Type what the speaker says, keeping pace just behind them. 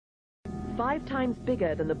5 times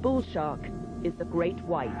bigger than the bull shark, is the great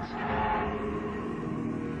white.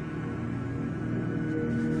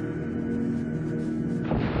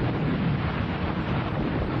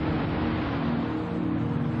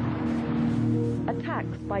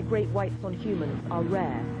 Attacks by great whites on humans are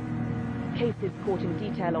rare. Cases caught in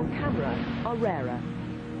detail on camera are rarer.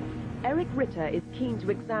 Eric Ritter is keen to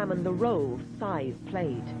examine the role size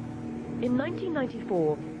played. In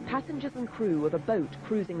 1994, passengers and crew of a boat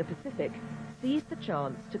cruising the Pacific seized the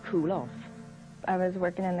chance to cool off. I was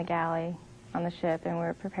working in the galley on the ship, and we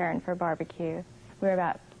were preparing for barbecue. We were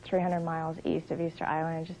about 300 miles east of Easter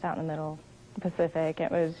Island, just out in the middle of the Pacific.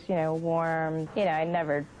 It was, warm. I'd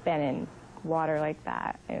never been in water like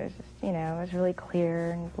that. It was just, it was really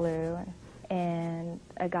clear and blue. And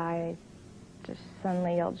a guy just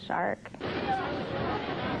suddenly yelled, "Shark."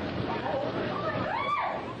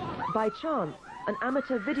 By chance, an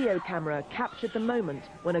amateur video camera captured the moment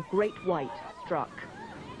when a great white struck.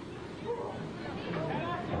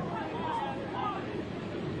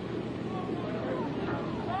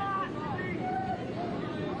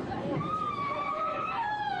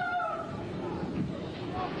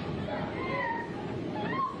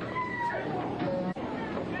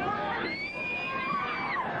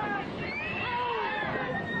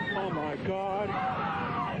 Oh my God.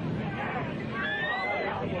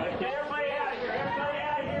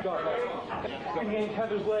 It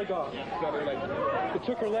Heather's leg off. It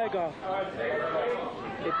took her leg off.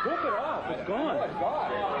 It took it off. It's gone.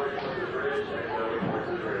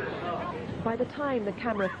 By the time the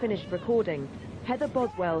camera finished recording, Heather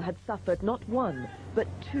Boswell had suffered not 1, but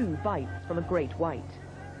 2 bites from a great white.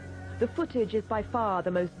 The footage is by far the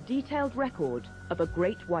most detailed record of a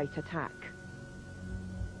great white attack.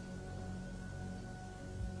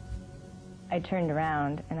 I turned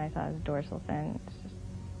around and I saw his dorsal fin.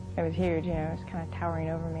 It was huge, it was kind of towering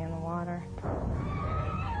over me in the water.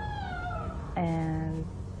 And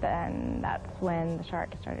then that's when the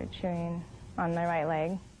shark started chewing on my right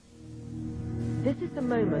leg. This is the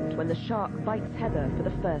moment when the shark bites Heather for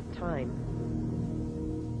the first time.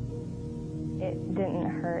 It didn't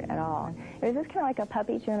hurt at all. It was just kind of like a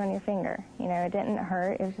puppy chewing on your finger. It didn't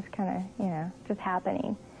hurt, it was just kind of, just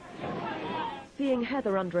happening. Seeing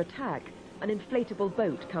Heather under attack, an inflatable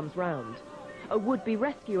boat comes round. A would-be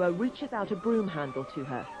rescuer reaches out a broom handle to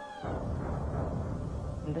her.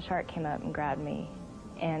 The shark came up and grabbed me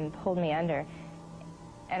and pulled me under.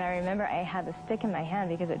 And I remember I had the stick in my hand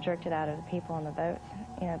because it jerked it out of the people on the boat,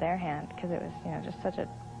 their hand, because it was, just such a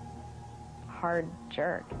hard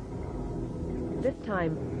jerk. This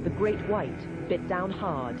time, the great white bit down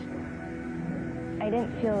hard. I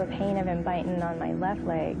didn't feel the pain of him biting on my left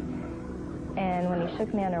leg. And when he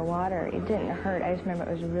shook me underwater, it didn't hurt. I just remember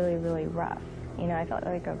it was really, really rough. I felt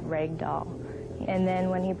like a rag doll. And then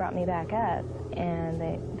when he brought me back up and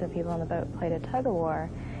the people on the boat played a tug-of-war,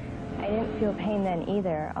 I didn't feel pain then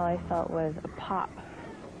either. All I felt was a pop.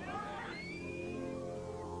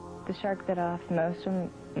 The shark bit off most of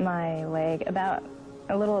my leg, about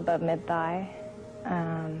a little above mid-thigh.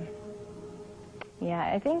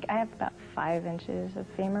 Yeah, I think I have about 5 inches of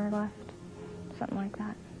femur left, something like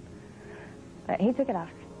that. But he took it off